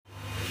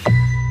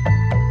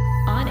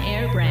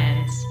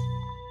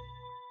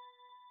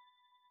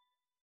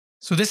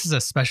So this is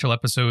a special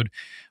episode,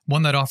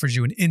 one that offers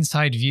you an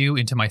inside view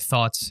into my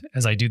thoughts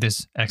as I do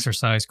this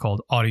exercise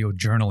called audio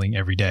journaling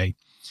every day.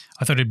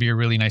 I thought it'd be a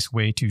really nice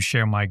way to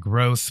share my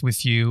growth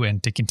with you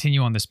and to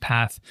continue on this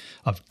path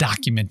of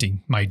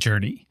documenting my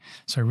journey.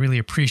 So I really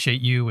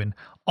appreciate you and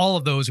all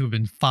of those who have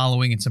been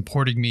following and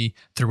supporting me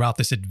throughout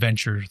this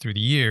adventure through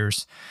the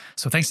years.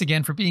 So thanks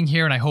again for being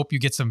here, and I hope you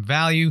get some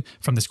value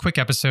from this quick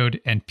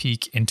episode and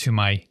peek into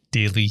my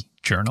daily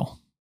journal.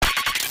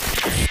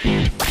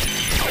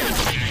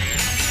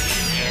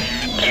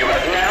 You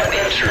have now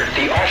entered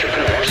the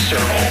Entrepreneur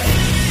Circle.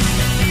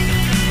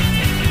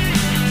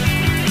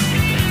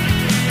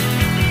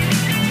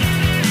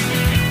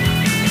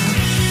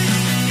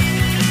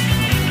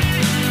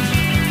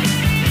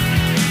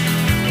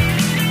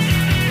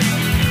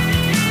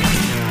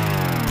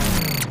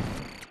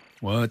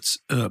 What's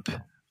up,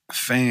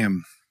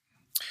 fam?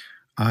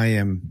 I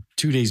am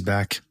 2 days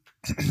back,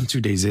 2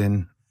 days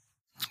in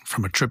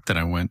from a trip that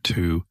I went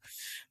to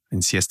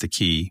in Siesta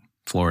Key,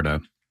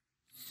 Florida,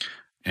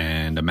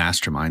 and a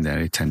mastermind that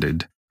I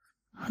attended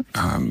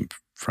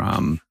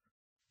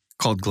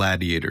called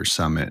Gladiator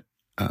Summit,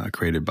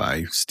 created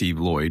by Steve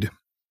Lloyd,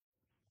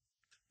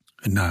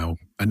 a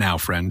now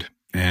friend.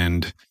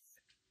 And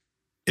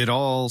it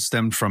all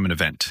stemmed from an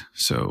event.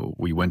 So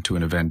we went to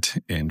an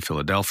event in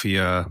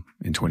Philadelphia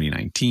in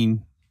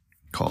 2019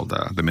 called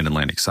the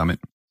Mid-Atlantic Summit,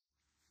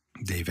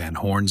 Dave Van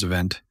Horn's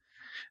event.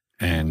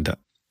 And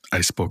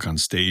I spoke on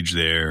stage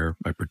there.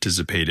 I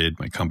participated.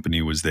 My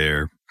company was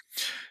there.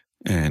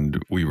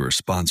 And we were a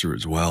sponsor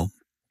as well.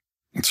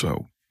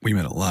 So we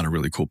met a lot of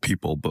really cool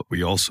people, but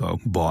we also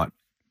bought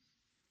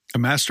a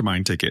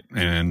mastermind ticket,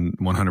 and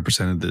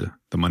 100% of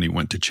the money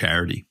went to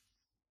charity,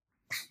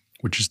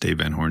 which is Dave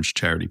Van Horn's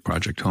charity,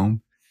 Project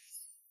Home.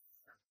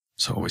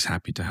 So always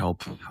happy to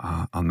help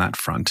on that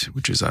front,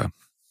 which is it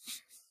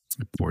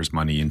pours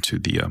money into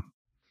the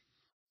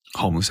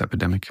homeless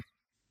epidemic.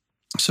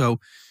 So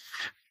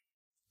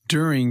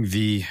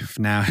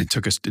now it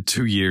took us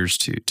 2 years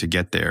to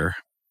get there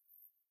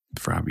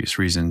for obvious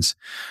reasons.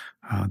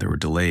 There were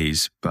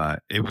delays,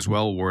 but it was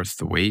well worth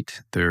the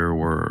wait. There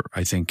were,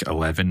 I think,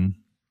 11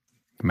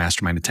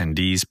 mastermind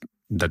attendees.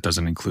 That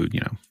doesn't include,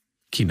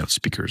 keynote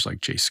speakers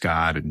like Jay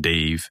Scott and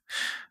Dave,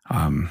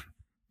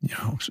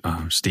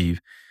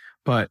 Steve.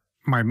 But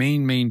my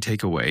main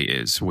takeaway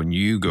is when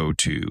we go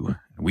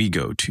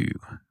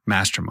to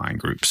mastermind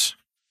groups,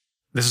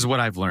 this is what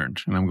I've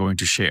learned, and I'm going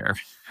to share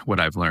what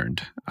I've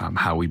learned,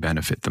 how we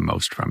benefit the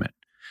most from it,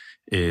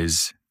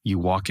 is you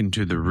walk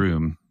into the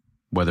room,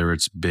 whether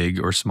it's big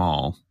or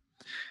small,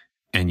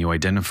 and you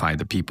identify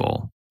the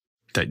people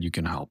that you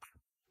can help.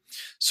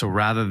 So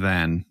rather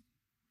than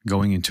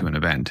going into an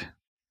event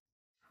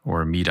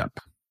or a meetup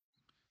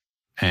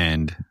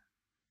and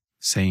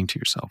saying to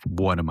yourself,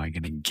 what am I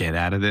going to get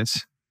out of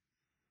this?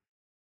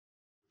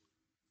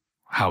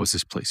 How is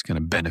this place going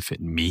to benefit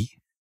me?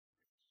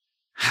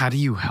 How do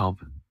you help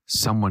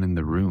someone in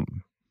the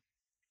room?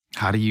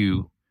 How do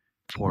you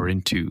pour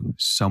into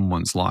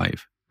someone's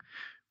life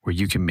where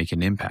you can make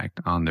an impact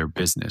on their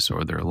business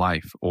or their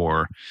life,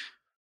 or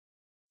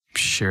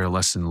share a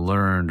lesson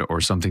learned or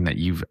something that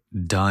you've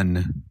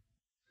done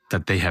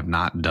that they have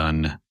not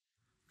done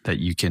that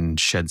you can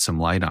shed some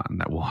light on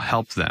that will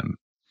help them?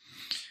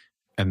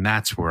 And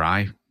that's where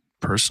I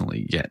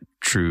personally get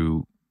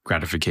true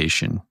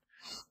gratification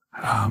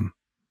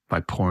by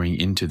pouring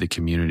into the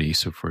community.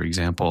 So for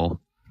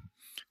example,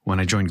 when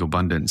I joined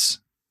GoBundance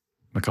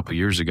a couple of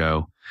years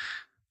ago,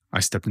 I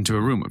stepped into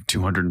a room of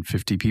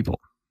 250 people.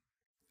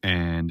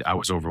 And I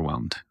was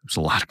overwhelmed. It was a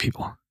lot of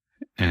people.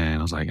 And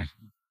I was like,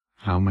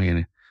 what am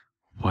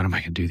I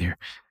going to do there?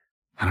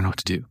 I don't know what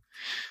to do.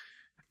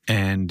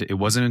 And it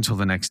wasn't until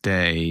the next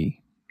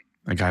day,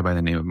 a guy by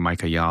the name of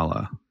Mike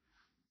Ayala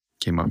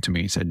came up to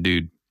me and said,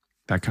 dude,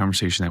 that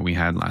conversation that we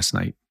had last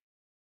night,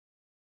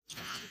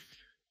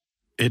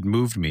 it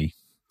moved me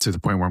to the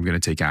point where I'm going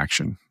to take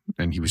action.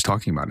 And he was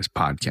talking about his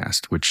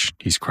podcast, which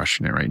he's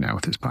crushing it right now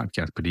with his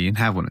podcast, but he didn't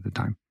have one at the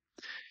time.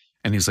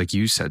 And he's like,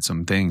 you said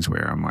some things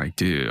where I'm like,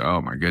 dude, oh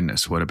my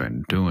goodness, what have I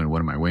been doing? What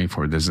am I waiting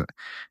for?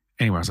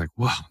 Anyway, I was like,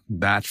 whoa,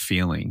 that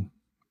feeling,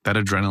 that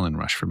adrenaline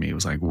rush for me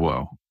was like,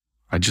 whoa,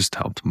 I just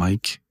helped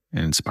Mike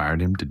and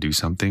inspired him to do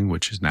something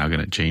which is now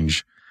going to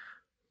change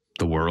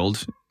the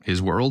world,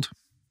 his world.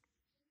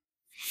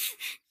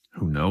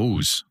 Who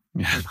knows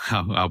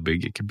how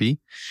big it could be.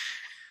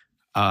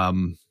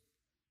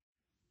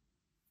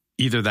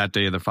 Either that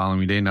day or the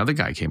following day, another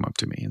guy came up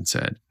to me and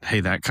said,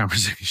 hey, that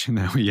conversation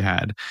that we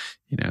had,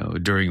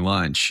 during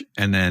lunch.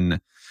 And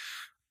then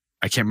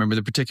I can't remember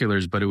the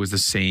particulars, but it was the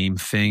same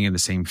thing and the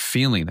same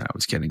feeling that I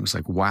was getting. It was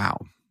like, wow,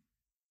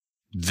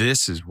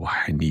 this is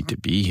why I need to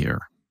be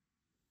here.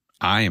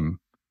 I am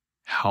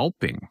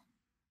helping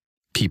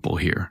people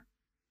here.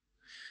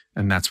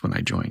 And that's when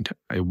I joined.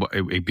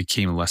 It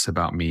became less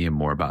about me and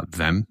more about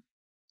them.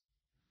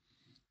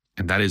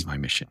 And that is my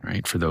mission,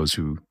 right? For those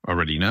who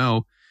already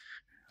know.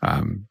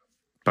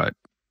 But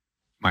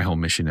my whole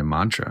mission and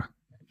mantra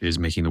is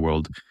making the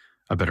world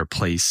a better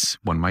place,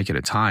 one mic at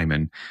a time.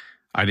 And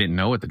I didn't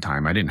know at the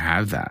time. I didn't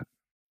have that.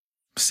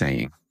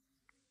 saying.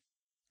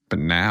 But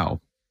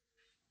now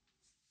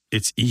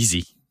it's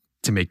easy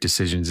to make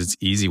decisions. It's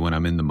easy when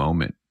I'm in the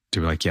moment to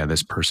be like, yeah,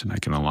 this person I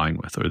can align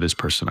with, or this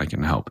person I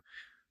can help.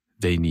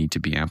 They need to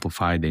be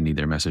amplified. They need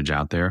their message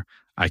out there.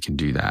 I can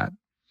do that.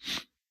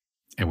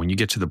 And when you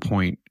get to the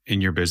point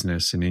in your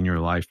business and in your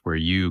life where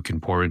you can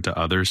pour into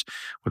others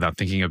without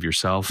thinking of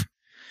yourself,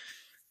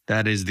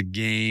 that is the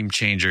game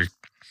changer.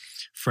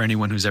 For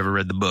anyone who's ever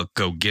read the book,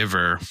 Go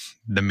Giver,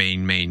 the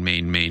main thing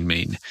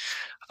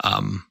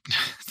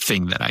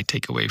that I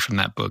take away from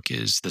that book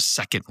is the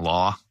second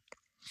law,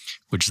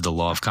 which is the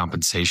law of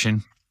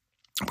compensation,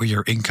 where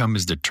your income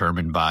is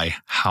determined by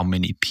how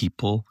many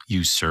people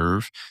you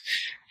serve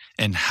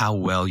and how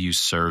well you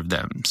serve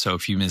them. So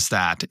if you miss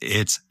that,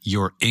 it's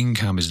your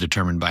income is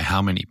determined by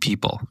how many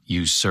people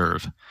you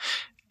serve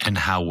and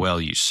how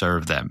well you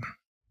serve them.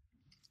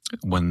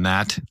 When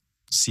that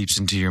seeps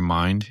into your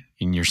mind,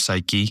 in your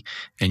psyche,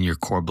 and your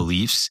core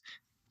beliefs,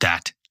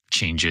 that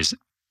changes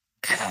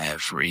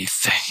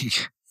everything.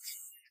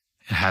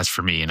 It has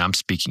for me, and I'm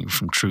speaking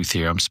from truth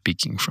here. I'm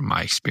speaking from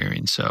my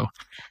experience. So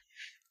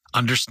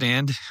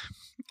understand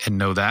and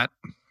know that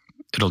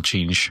it'll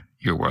change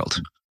your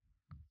world.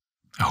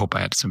 I hope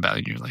I added some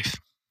value in your life.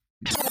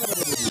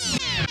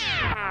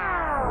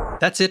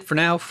 That's it for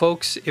now,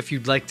 folks. If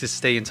you'd like to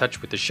stay in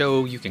touch with the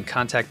show, you can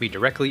contact me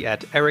directly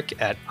at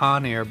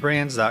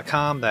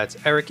eric@onairbrands.com. That's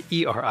Eric,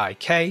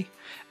 ERIK,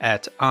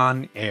 at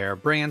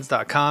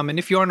onairbrands.com. And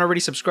if you aren't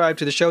already subscribed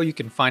to the show, you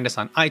can find us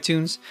on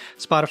iTunes,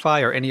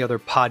 Spotify, or any other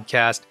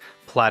podcast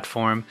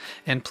platform.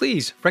 And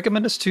please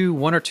recommend us to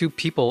one or two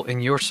people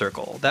in your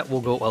circle. That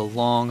will go a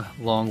long,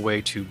 long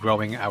way to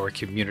growing our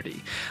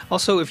community.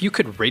 Also, if you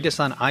could rate us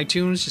on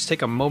iTunes, just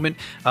take a moment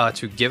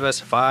to give us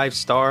 5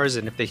 stars.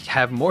 And if they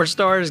have more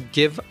stars,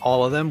 give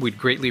all of them. We'd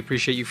greatly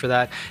appreciate you for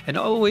that. And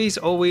always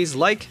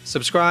like,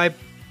 subscribe,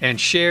 and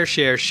share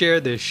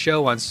this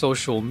show on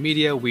social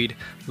media. We'd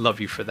love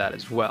you for that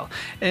as well.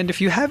 And if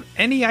you have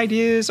any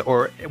ideas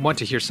or want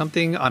to hear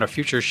something on a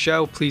future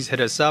show, please hit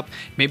us up.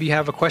 Maybe you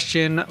have a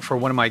question for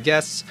one of my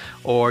guests,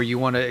 or you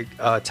want to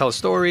tell a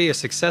story, a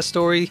success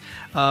story.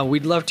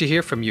 We'd love to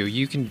hear from you.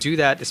 You can do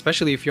that,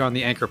 especially if you're on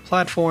the Anchor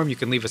platform. You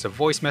can leave us a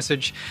voice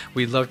message.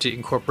 We'd love to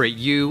incorporate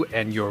you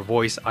and your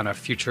voice on a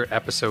future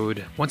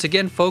episode. Once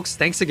again, folks,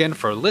 thanks again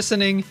for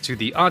listening to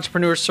the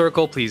Entrepreneur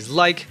Circle. Please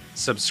like,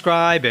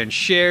 subscribe, and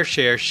share.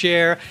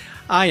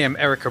 I am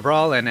Eric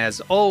Cabral, and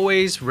as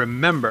always,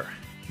 remember,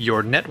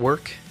 your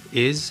network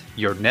is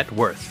your net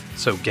worth.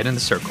 So get in the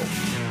circle.